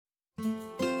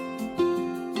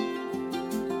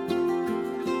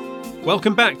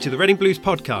Welcome back to the Reading Blues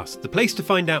podcast, the place to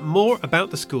find out more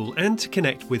about the school and to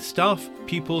connect with staff,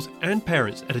 pupils and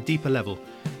parents at a deeper level.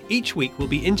 Each week we'll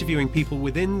be interviewing people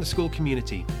within the school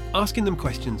community, asking them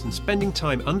questions and spending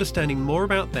time understanding more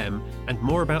about them and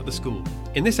more about the school.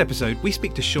 In this episode we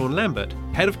speak to Sean Lambert,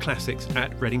 Head of Classics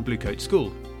at Reading Bluecoat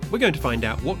School. We're going to find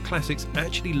out what Classics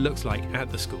actually looks like at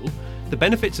the school, the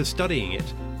benefits of studying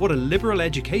it, what a liberal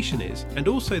education is, and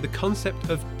also the concept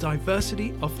of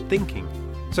diversity of thinking.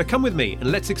 So come with me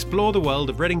and let's explore the world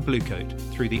of Reading Bluecoat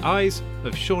through the eyes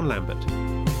of Sean Lambert.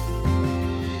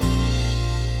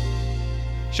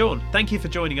 Sean, thank you for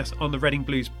joining us on the Reading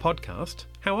Blues podcast.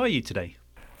 How are you today?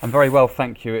 I'm very well,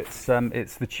 thank you. It's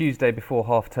the Tuesday before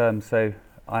half term, so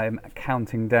I'm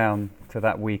counting down to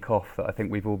that week off that I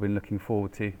think we've all been looking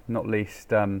forward to, not least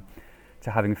to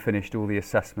having finished all the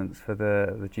assessments for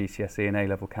the GCSE and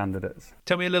A-level candidates.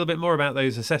 Tell me a little bit more about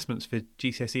those assessments for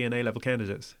GCSE and A-level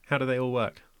candidates. How do they all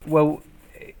work? Well,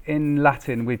 in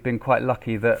Latin we've been quite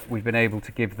lucky that we've been able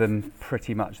to give them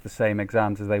pretty much the same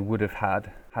exams as they would have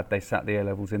had they sat the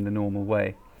A-levels in the normal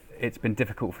way. It's been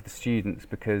difficult for the students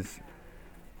because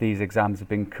these exams have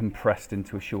been compressed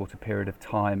into a shorter period of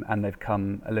time and they've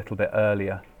come a little bit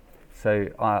earlier. So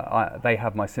they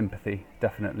have my sympathy,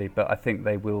 definitely, but I think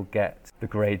they will get the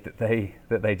grade that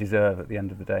they deserve at the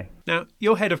end of the day. Now,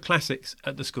 you're Head of Classics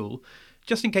at the school.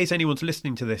 Just in case anyone's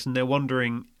listening to this and they're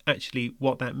wondering actually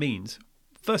what that means,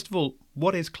 first of all,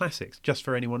 what is Classics, just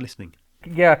for anyone listening?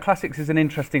 Yeah, Classics is an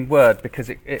interesting word because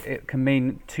it can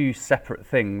mean two separate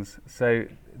things. So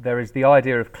there is the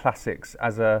idea of Classics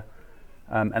as an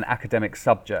academic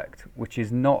subject, which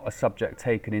is not a subject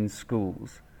taken in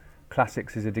schools.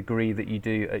 Classics is a degree that you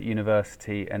do at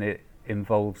university and it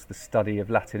involves the study of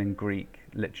Latin and Greek,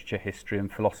 literature, history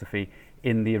and philosophy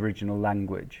in the original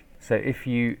language. So if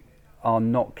you are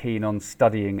not keen on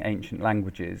studying ancient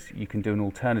languages, you can do an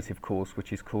alternative course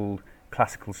which is called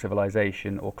Classical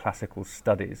Civilization or Classical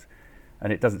Studies.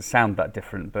 And it doesn't sound that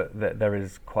different, but there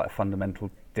is quite a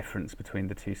fundamental difference between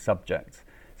the two subjects.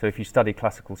 So if you study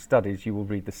classical studies, you will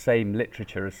read the same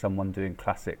literature as someone doing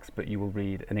classics, but you will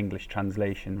read an English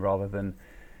translation rather than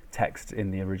text in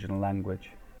the original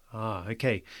language. Ah,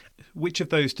 okay. Which of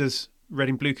those does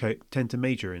Reading Bluecoat tend to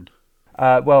major in?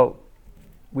 Well,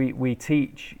 we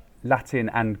teach Latin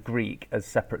and Greek as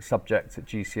separate subjects at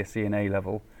GCSE and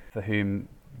A-level, for whom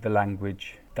the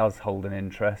language does hold an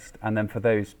interest. And then for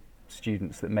those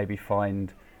students that maybe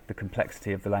find the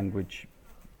complexity of the language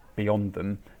beyond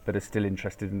them, but are still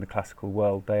interested in the classical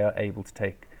world, they are able to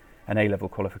take an A-level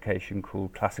qualification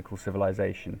called Classical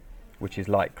Civilization, which is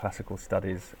like classical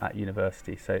studies at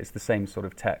university. So it's the same sort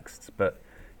of texts, but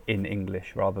in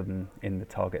English rather than in the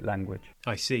target language.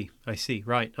 I see.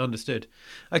 Right, understood.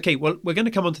 Okay, well, we're going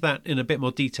to come on to that in a bit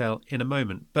more detail in a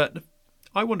moment, but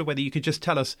I wonder whether you could just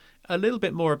tell us a little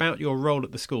bit more about your role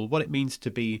at the school, what it means to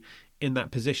be in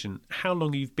that position, how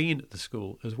long you've been at the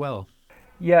school as well.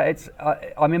 Yeah,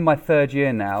 I'm in my third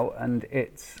year now, and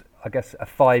it's, I guess, a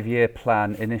 5-year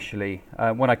plan initially.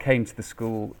 When I came to the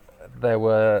school, there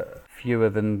were fewer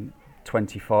than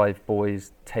 25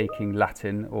 boys taking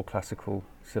Latin or Classical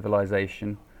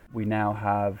Civilization. We now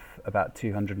have about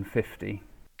 250.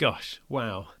 Gosh,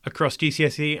 wow. Across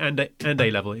GCSE and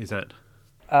A-level, is that?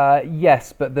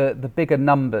 Yes, but the bigger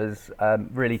numbers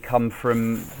really come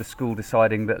from the school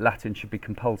deciding that Latin should be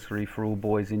compulsory for all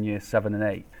boys in year 7 and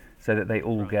 8. So that they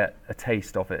all get a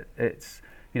taste of it. It's,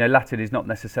 Latin is not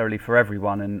necessarily for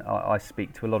everyone, and I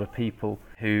speak to a lot of people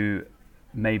who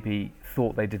maybe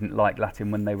thought they didn't like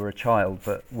Latin when they were a child,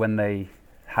 but when they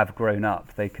have grown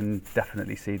up, they can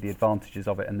definitely see the advantages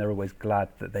of it, and they're always glad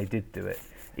that they did do it,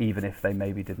 even if they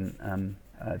maybe didn't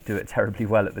do it terribly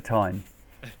well at the time.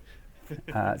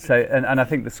 And I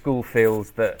think the school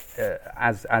feels that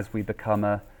as we become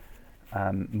a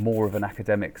more of an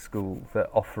academic school, that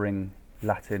offering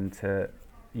Latin to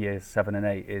years 7 and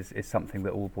 8 is something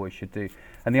that all boys should do.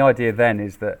 And the idea then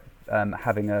is that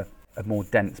having a more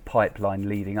dense pipeline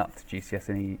leading up to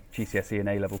GCSE and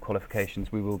A-level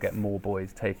qualifications, we will get more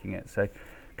boys taking it. So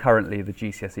currently the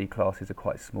GCSE classes are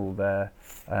quite small there,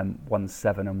 one's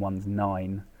 7 and one's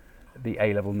 9. The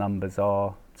A-level numbers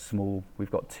are small.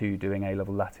 We've got 2 doing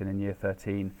A-level Latin in year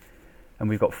 13, and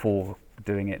we've got 4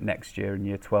 doing it next year in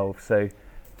year 12. So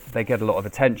they get a lot of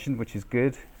attention, which is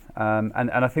good. And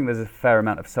I think there's a fair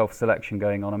amount of self-selection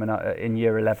going on. I mean, in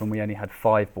year 11 we only had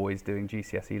 5 boys doing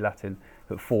GCSE Latin,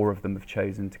 but 4 of them have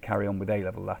chosen to carry on with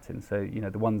A-level Latin. So,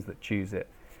 the ones that choose it,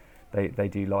 they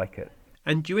do like it.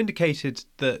 And you indicated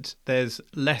that there's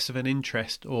less of an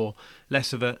interest or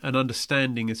less of an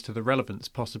understanding as to the relevance,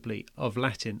 possibly, of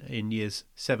Latin in years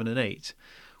 7 and 8.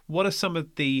 What are some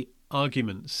of the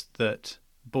arguments that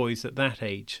boys at that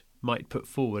age might put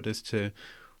forward as to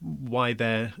why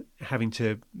they're having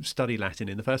to study Latin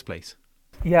in the first place?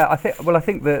 Yeah, I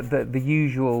think the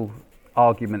usual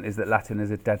argument is that Latin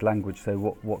is a dead language, so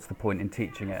what's the point in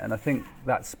teaching it? And I think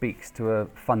that speaks to a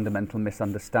fundamental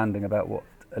misunderstanding about what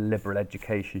a liberal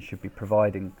education should be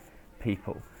providing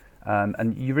people.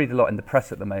 And you read a lot in the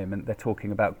press at the moment, they're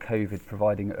talking about COVID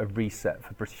providing a reset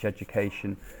for British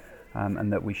education,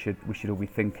 and that we should all be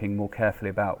thinking more carefully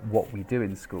about what we do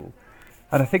in school.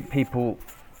 And I think people,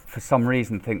 for some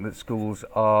reason, think that schools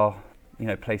are,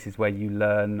 places where you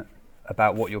learn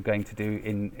about what you're going to do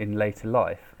in later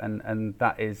life, and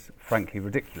that is frankly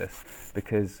ridiculous,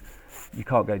 because you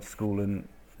can't go to school and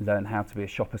learn how to be a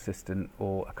shop assistant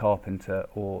or a carpenter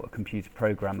or a computer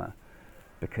programmer,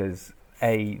 because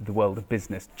the world of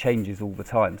business changes all the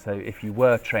time. So if you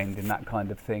were trained in that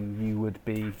kind of thing, you would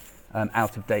be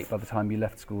out of date by the time you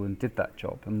left school and did that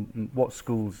job. And what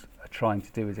schools are trying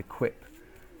to do is equip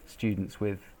students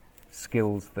with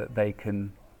skills that they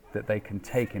can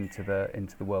take into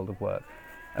the world of work.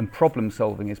 And problem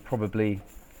solving is probably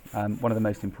one of the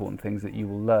most important things that you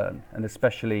will learn, and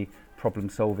especially problem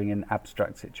solving in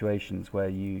abstract situations where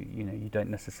you don't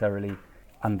necessarily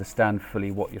understand fully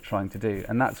what you're trying to do.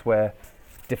 And that's where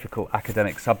difficult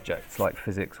academic subjects like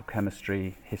physics or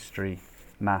chemistry, history,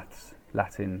 maths,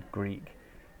 Latin, Greek,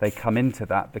 they come into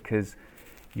that, because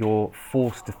you're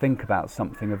forced to think about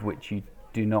something of which you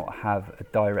do not have a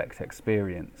direct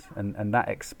experience, and that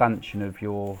expansion of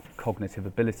your cognitive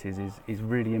abilities is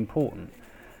really important.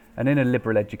 And in a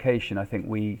liberal education, I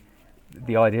think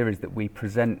the idea is that we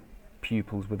present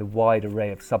pupils with a wide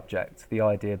array of subjects, the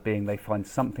idea being they find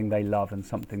something they love and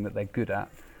something that they're good at,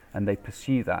 and they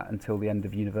pursue that until the end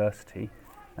of university,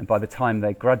 and by the time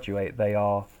they graduate they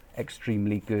are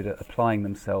extremely good at applying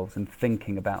themselves and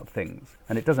thinking about things.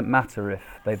 And it doesn't matter if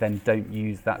they then don't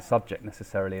use that subject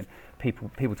necessarily, and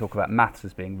people talk about maths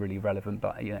as being really relevant,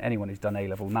 but anyone who's done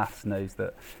A-level maths knows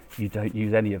that you don't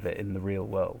use any of it in the real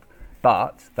world.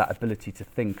 But that ability to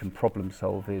think and problem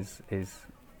solve is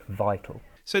vital.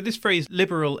 So this phrase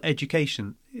liberal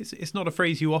education, it's not a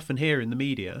phrase you often hear in the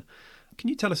media. Can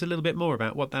you tell us a little bit more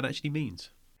about what that actually means?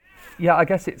 Yeah, I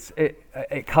guess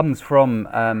it comes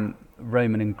from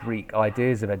Roman and Greek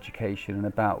ideas of education and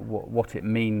about what it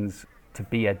means to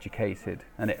be educated.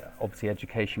 And obviously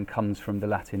education comes from the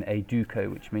Latin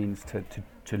educo, which means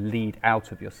to lead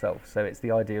out of yourself. So it's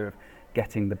the idea of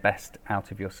getting the best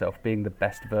out of yourself, being the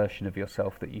best version of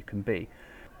yourself that you can be.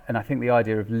 And I think the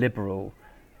idea of liberal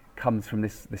comes from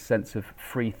this sense of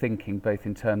free thinking, both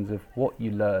in terms of what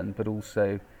you learn, but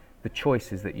also the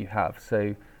choices that you have.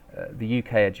 So the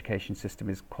UK education system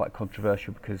is quite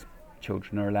controversial because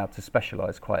children are allowed to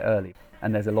specialise quite early,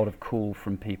 and there's a lot of call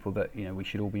from people that we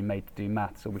should all be made to do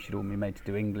maths, or we should all be made to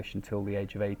do English until the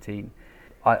age of 18.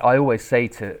 I always say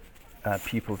to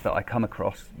pupils that I come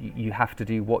across, you have to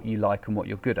do what you like and what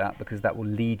you're good at, because that will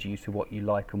lead you to what you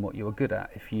like and what you're good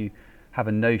at. If you have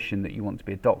a notion that you want to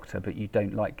be a doctor but you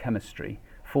don't like chemistry,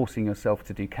 forcing yourself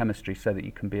to do chemistry so that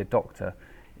you can be a doctor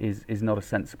is not a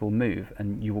sensible move,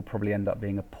 and you will probably end up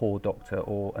being a poor doctor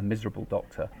or a miserable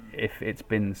doctor if it's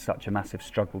been such a massive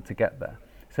struggle to get there.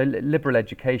 So liberal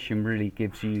education really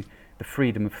gives you the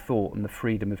freedom of thought and the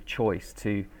freedom of choice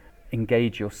to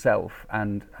engage yourself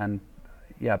and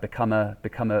become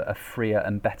a freer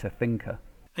and better thinker.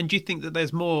 And do you think that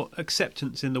there's more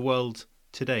acceptance in the world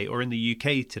today, or in the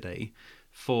UK today,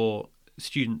 for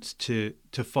students to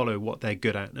follow what they're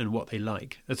good at and what they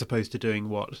like, as opposed to doing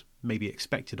what may be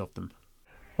expected of them?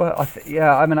 Well,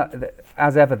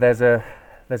 as ever, there's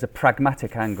a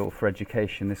pragmatic angle for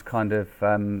education. This kind of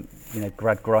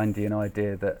Gradgrindian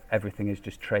idea that everything is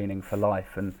just training for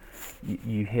life, and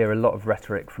you hear a lot of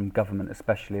rhetoric from government,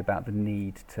 especially about the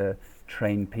need to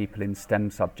train people in STEM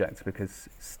subjects because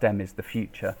STEM is the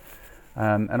future.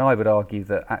 And I would argue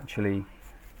that actually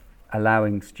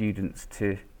allowing students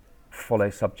to follow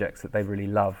subjects that they really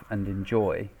love and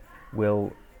enjoy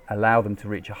will allow them to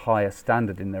reach a higher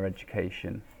standard in their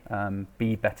education,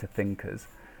 be better thinkers,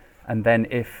 and then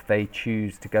if they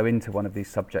choose to go into one of these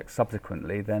subjects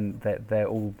subsequently, then they're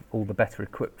all the better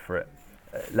equipped for it.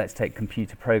 Let's take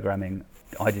computer programming.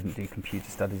 I didn't do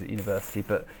computer studies at university,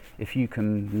 but if you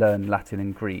can learn Latin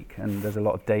and Greek, and there's a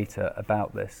lot of data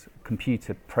about this,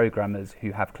 computer programmers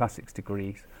who have classics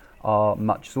degrees are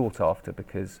much sought after,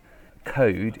 because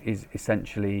code is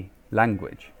essentially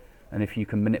language, and if you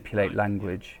can manipulate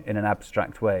language in an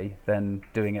abstract way, then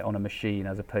doing it on a machine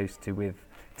as opposed to with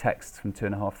texts from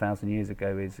 2,500 years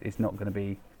ago is not going to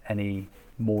be any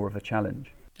more of a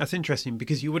challenge. That's interesting,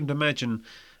 because you wouldn't imagine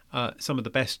some of the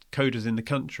best coders in the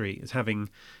country as having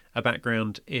a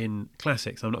background in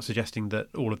classics. I'm not suggesting that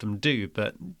all of them do,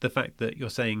 but the fact that you're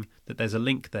saying that there's a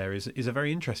link there is a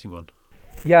very interesting one.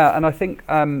 Yeah, and I think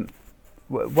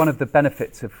one of the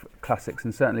benefits of classics,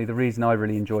 and certainly the reason I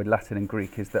really enjoyed Latin and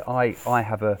Greek, is that I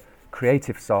have a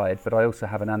creative side, but I also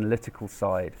have an analytical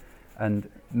side. And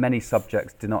many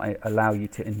subjects do not allow you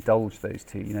to indulge those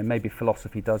two. Maybe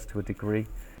philosophy does to a degree,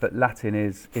 but Latin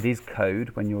is code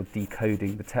when you're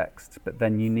decoding the text. But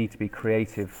then you need to be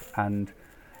creative and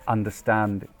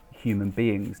understand human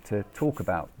beings to talk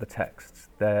about the texts.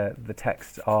 The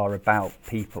texts are about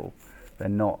people. They're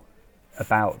not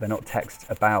texts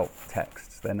about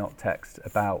texts. They're not texts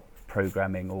about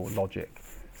programming or logic.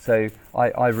 So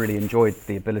I really enjoyed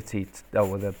the ability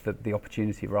the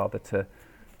opportunity rather to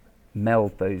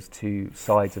meld those two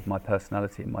sides of my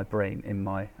personality and my brain in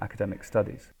my academic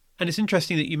studies. And it's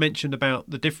interesting that you mentioned about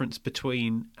the difference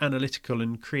between analytical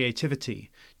and creativity.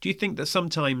 Do you think that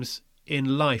sometimes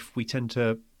in life we tend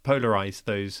to polarize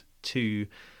those two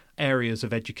areas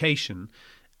of education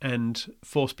and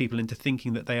force people into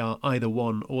thinking that they are either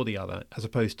one or the other, as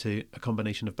opposed to a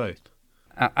combination of both?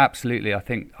 Absolutely. I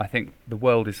think the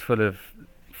world is full of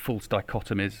false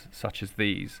dichotomies such as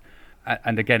these.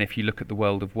 And again, if you look at the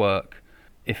world of work,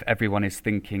 if everyone is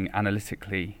thinking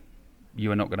analytically,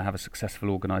 you are not going to have a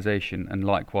successful organisation. And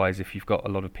likewise, if you've got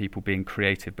a lot of people being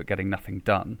creative but getting nothing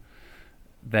done,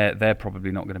 they're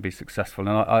probably not going to be successful.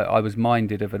 And I was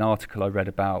minded of an article I read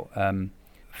about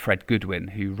Fred Goodwin,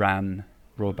 who ran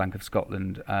Royal Bank of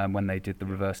Scotland when they did the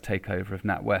reverse takeover of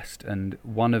NatWest. And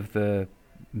one of the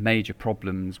major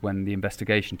problems when the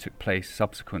investigation took place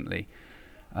subsequently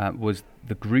was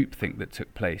the groupthink that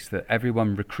took place, that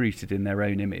everyone recruited in their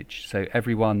own image. So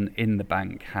everyone in the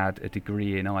bank had a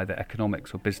degree in either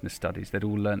economics or business studies. They'd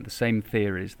all learnt the same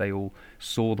theories. They all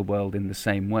saw the world in the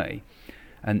same way.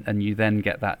 And you then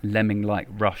get that lemming-like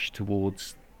rush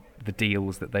towards the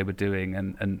deals that they were doing,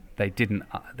 and they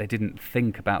didn't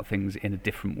think about things in a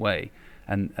different way.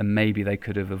 And maybe they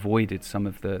could have avoided some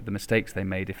of the mistakes they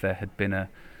made if there had been a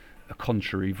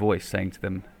contrary voice saying to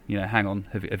them, hang on,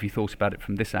 have you thought about it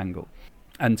from this angle?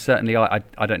 And certainly, I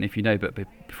don't know if you know, but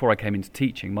before I came into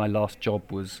teaching, my last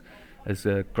job was as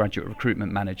a graduate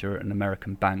recruitment manager at an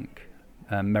American bank,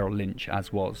 Merrill Lynch,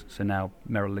 so now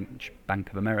Merrill Lynch Bank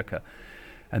of America.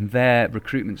 And their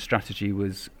recruitment strategy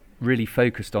was really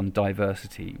focused on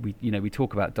diversity. We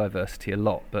talk about diversity a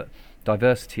lot, but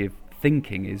diversity of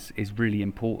thinking is really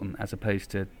important, as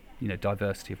opposed to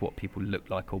diversity of what people look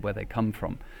like or where they come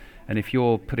from. And if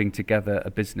you're putting together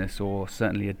a business or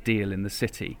certainly a deal in the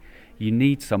city, you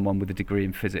need someone with a degree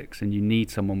in physics, and you need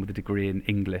someone with a degree in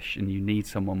English, and you need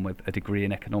someone with a degree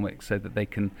in economics, so that they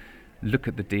can look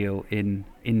at the deal in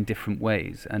different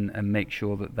ways and make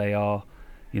sure that they are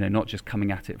not just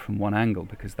coming at it from one angle,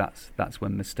 because that's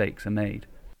when mistakes are made.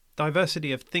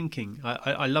 Diversity of thinking.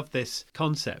 I love this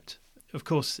concept. Of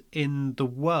course, in the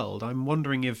world, I'm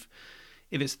wondering if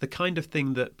it's the kind of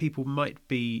thing that people might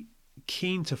be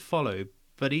keen to follow,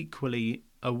 but equally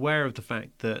aware of the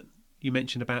fact that you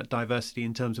mentioned about diversity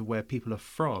in terms of where people are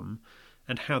from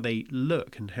and how they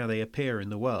look and how they appear in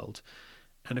the world.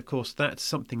 And of course, that's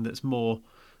something that's more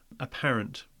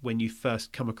apparent when you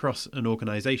first come across an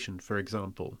organisation, for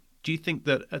example. Do you think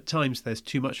that at times there's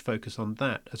too much focus on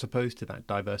that as opposed to that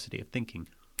diversity of thinking?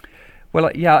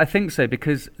 Well, yeah, I think so,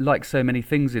 because like so many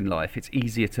things in life, it's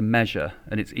easier to measure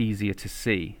and it's easier to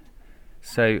see.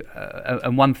 So,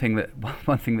 and one thing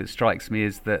that strikes me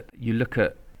is that you look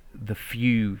at the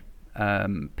few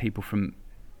people from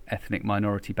ethnic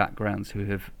minority backgrounds who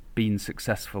have been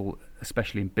successful,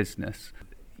 especially in business.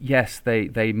 Yes,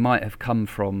 they might have come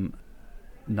from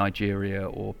Nigeria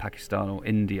or Pakistan or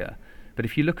India, but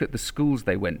if you look at the schools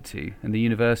they went to and the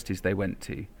universities they went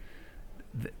to,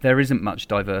 there isn't much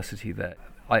diversity there.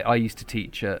 I used to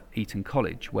teach at Eton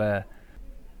College, where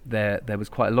there was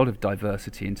quite a lot of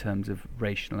diversity in terms of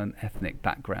racial and ethnic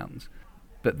backgrounds.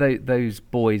 But those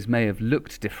boys may have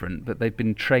looked different, but they've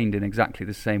been trained in exactly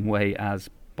the same way as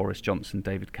Boris Johnson,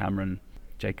 David Cameron,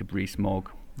 Jacob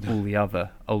Rees-Mogg, all the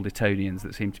other old Etonians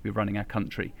that seem to be running our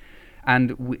country.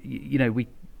 And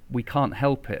we can't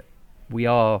help it. We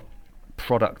are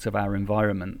products of our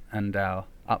environment and our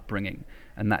upbringing,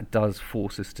 and that does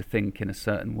force us to think in a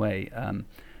certain way,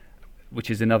 which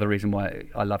is another reason why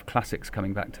I love classics.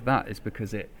 Coming back to that, is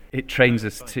because it trains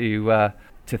us to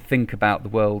think about the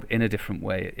world in a different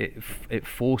way. It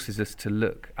forces us to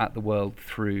look at the world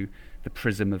through the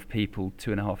prism of people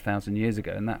 2,500 years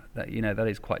ago, and that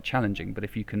is quite challenging. But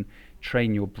if you can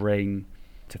train your brain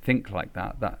to think like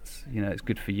that, that's it's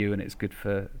good for you and it's good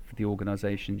for the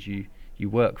organisations you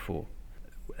work for.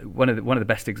 One of the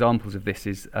best examples of this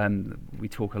is we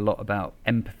talk a lot about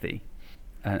empathy,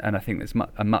 and I think that's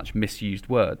a much misused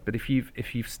word. But if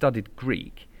you've studied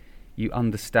Greek, you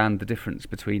understand the difference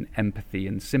between empathy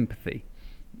and sympathy.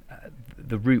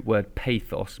 The root word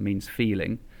pathos means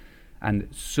feeling, and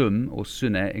sum or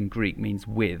sune in Greek means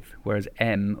with, whereas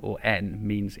m or n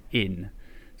means in.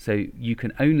 So you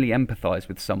can only empathise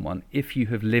with someone if you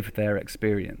have lived their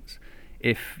experience.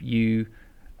 If you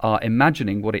are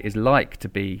imagining what it is like to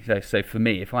be, so for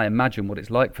me, if I imagine what it's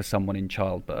like for someone in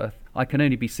childbirth, I can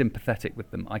only be sympathetic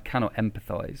with them. I cannot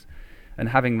empathise. And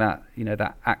having that,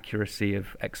 that accuracy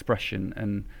of expression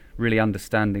and really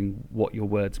understanding what your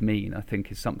words mean, I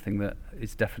think is something that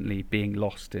is definitely being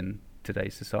lost in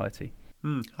today's society.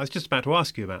 I was just about to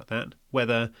ask you about that,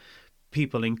 whether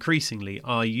people increasingly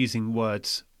are using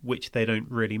words which they don't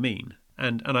really mean.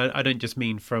 And I don't just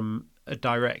mean from a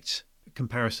direct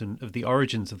comparison of the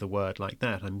origins of the word like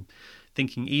that. I'm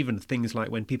thinking even things like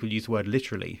when people use the word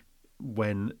literally,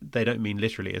 when they don't mean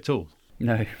literally at all.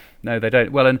 No, they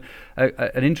don't. Well,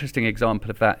 an interesting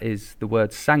example of that is the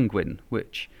word sanguine,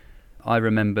 which I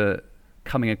remember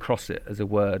coming across it as a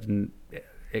word, and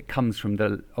it comes from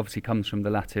the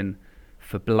Latin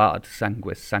for blood,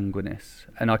 sanguis, sanguinis,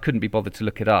 and I couldn't be bothered to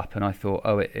look it up, and I thought,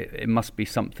 it must be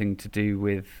something to do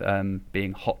with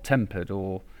being hot-tempered,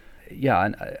 or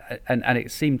and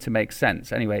it seemed to make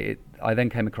sense. Anyway, I then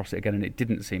came across it again, and it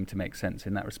didn't seem to make sense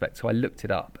in that respect. So I looked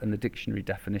it up, and the dictionary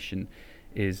definition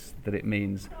is that it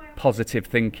means positive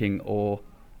thinking or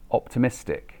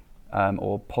optimistic,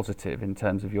 or positive in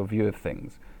terms of your view of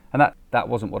things. And that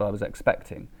wasn't what I was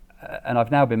expecting. And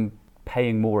I've now been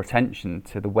paying more attention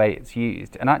to the way it's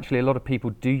used. And actually a lot of people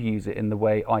do use it in the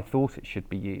way I thought it should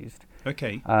be used.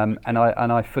 Okay. And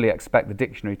I fully expect the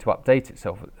dictionary to update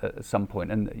itself at some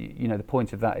point. And the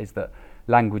point of that is that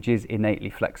language is innately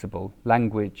flexible.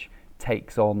 Language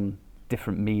takes on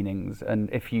different meanings. And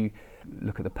if you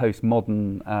look at the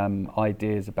postmodern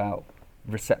ideas about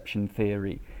reception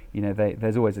theory,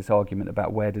 there's always this argument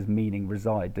about where does meaning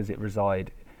reside? Does it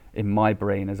reside in my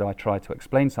brain as I try to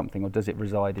explain something, or does it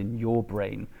reside in your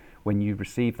brain when you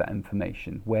receive that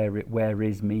information? Where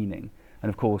is meaning? And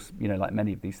of course, like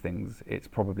many of these things, it's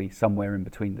probably somewhere in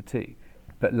between the two.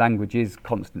 But language is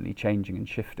constantly changing and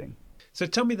shifting. So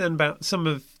tell me then about some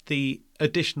of the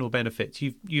additional benefits.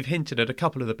 You've hinted at a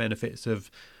couple of the benefits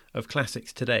of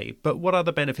classics today, but what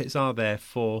other benefits are there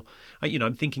for,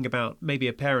 I'm thinking about maybe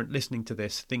a parent listening to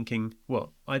this thinking,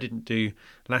 well, I didn't do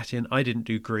Latin, I didn't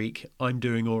do Greek, I'm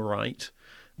doing all right.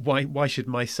 Why should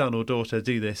my son or daughter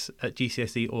do this at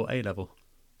GCSE or A level?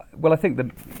 Well, I think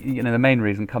the main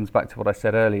reason comes back to what I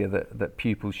said earlier, that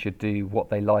pupils should do what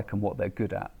they like and what they're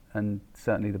good at. And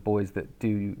certainly the boys that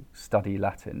do study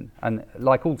Latin, and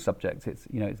like all subjects, it's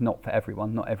not for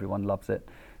everyone. Not everyone loves it,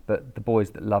 but the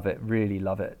boys that love it really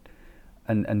love it.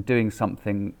 And doing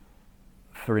something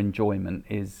for enjoyment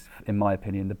is, in my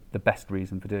opinion, the best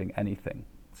reason for doing anything.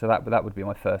 So that would be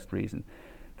my first reason.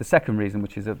 The second reason,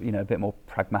 which is a bit more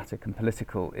pragmatic and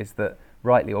political, is that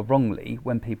rightly or wrongly,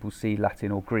 when people see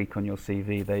Latin or Greek on your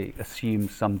CV, they assume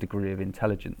some degree of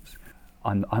intelligence.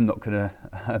 I'm not going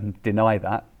to deny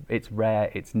that. It's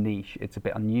rare, it's niche, it's a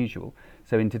bit unusual.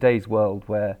 So in today's world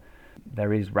where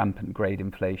there is rampant grade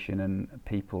inflation and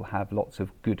people have lots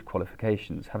of good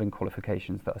qualifications, having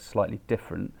qualifications that are slightly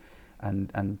different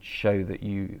and show that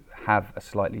you have a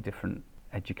slightly different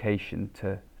education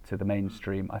to the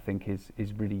mainstream, I think is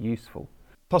really useful.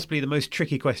 Possibly the most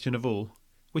tricky question of all,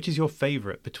 which is your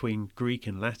favourite between Greek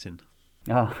and Latin?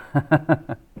 That's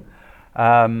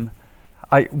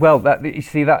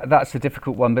a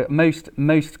difficult one, but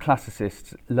most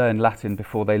classicists learn Latin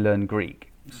before they learn Greek.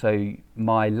 So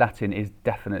my Latin is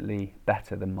definitely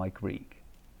better than my Greek.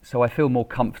 So I feel more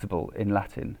comfortable in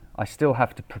Latin. I still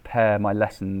have to prepare my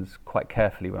lessons quite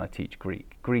carefully when I teach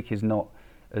Greek. Greek is not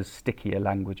as sticky a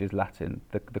language as Latin.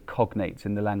 The cognates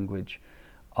in the language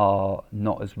are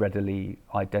not as readily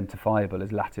identifiable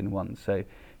as Latin ones. So,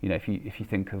 if you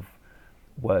think of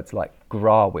words like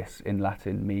gravis in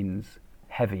Latin means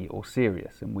heavy or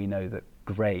serious, and we know that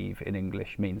grave in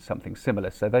English means something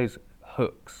similar. So those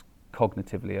hooks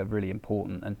cognitively are really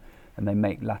important, and they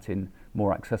make Latin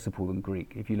more accessible than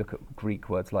Greek. If you look at Greek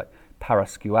words like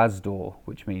paraskuasdor,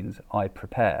 which means I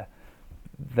prepare,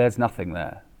 there's nothing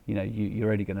there.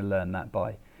 You're only going to learn that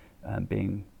by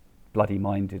being bloody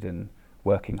minded and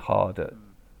working hard at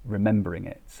remembering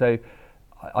it. So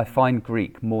I find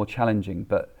Greek more challenging,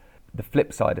 but the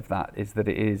flip side of that is that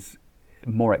it is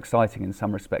more exciting in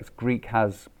some respects. Greek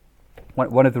has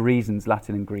one of the reasons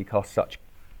Latin and Greek are such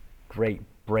great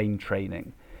brain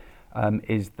training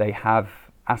is they have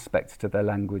aspects to their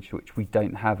language which we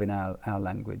don't have in our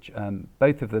language.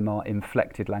 Both of them are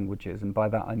inflected languages, and by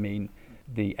that I mean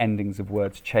the endings of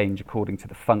words change according to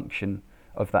the function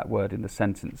of that word in the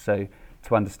sentence. So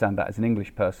to understand that as an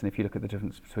English person, if you look at the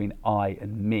difference between I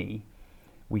and me,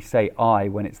 we say I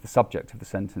when it's the subject of the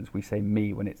sentence, we say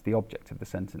me when it's the object of the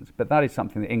sentence. But that is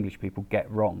something that English people get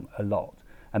wrong a lot,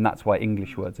 and that's why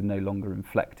English words are no longer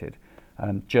inflected.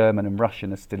 German and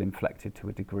Russian are still inflected to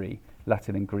a degree.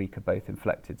 Latin and Greek are both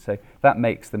inflected. So that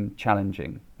makes them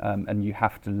challenging, and you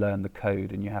have to learn the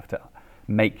code and you have to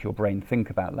make your brain think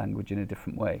about language in a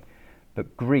different way.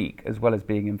 But Greek, as well as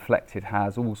being inflected,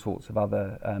 has all sorts of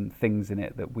other things in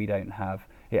it that we don't have.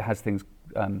 It has things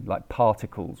like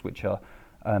particles, which are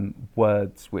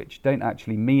words which don't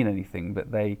actually mean anything,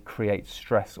 but they create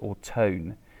stress or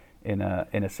tone in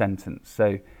a sentence.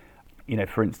 So,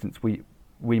 for instance, we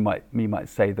might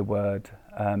say the word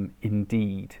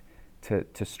indeed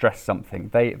to stress something.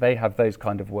 They have those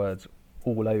kind of words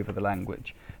all over the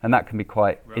language, and that can be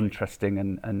quite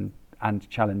interesting and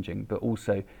challenging, but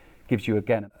also gives you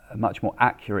again a much more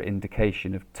accurate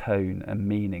indication of tone and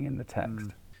meaning in the text.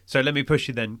 So let me push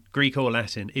you then, Greek or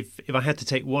Latin. If I had to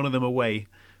take one of them away,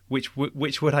 which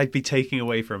would I be taking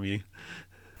away from you?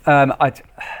 For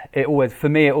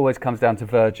me it always comes down to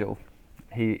Virgil.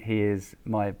 He is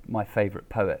my favourite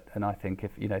poet, and I think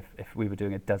if we were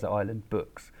doing a desert island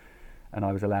books, and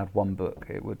I was allowed one book,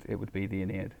 it would be the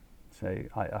Aeneid. So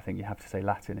I think you have to say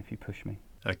Latin if you push me.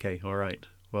 Okay, all right.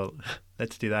 Well,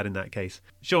 let's do that in that case.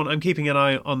 Sean, I'm keeping an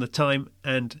eye on the time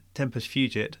and Tempus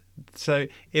Fugit. So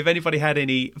if anybody had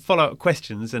any follow-up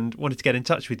questions and wanted to get in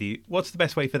touch with you, what's the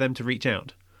best way for them to reach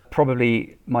out?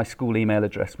 Probably my school email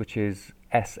address, which is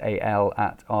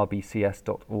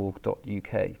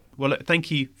sal@rbcs.org.uk. Well, look, thank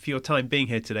you for your time being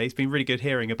here today. It's been really good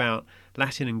hearing about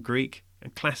Latin and Greek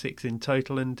and classics in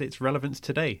total and its relevance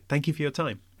today. Thank you for your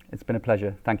time. It's been a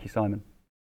pleasure. Thank you, Simon.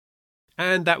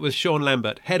 And that was Sean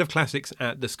Lambert, Head of Classics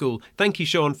at the school. Thank you,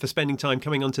 Sean, for spending time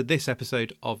coming onto this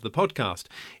episode of the podcast.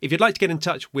 If you'd like to get in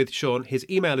touch with Sean, his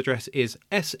email address is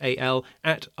sal@rbcs.org.uk.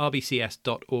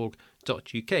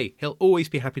 He'll always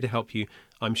be happy to help you,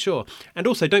 I'm sure. And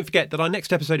also, don't forget that our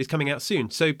next episode is coming out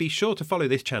soon, so be sure to follow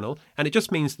this channel, and it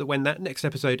just means that when that next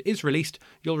episode is released,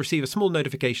 you'll receive a small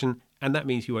notification, and that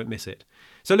means you won't miss it.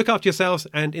 So look after yourselves,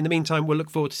 and in the meantime, we'll look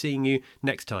forward to seeing you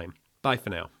next time. Bye for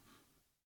now.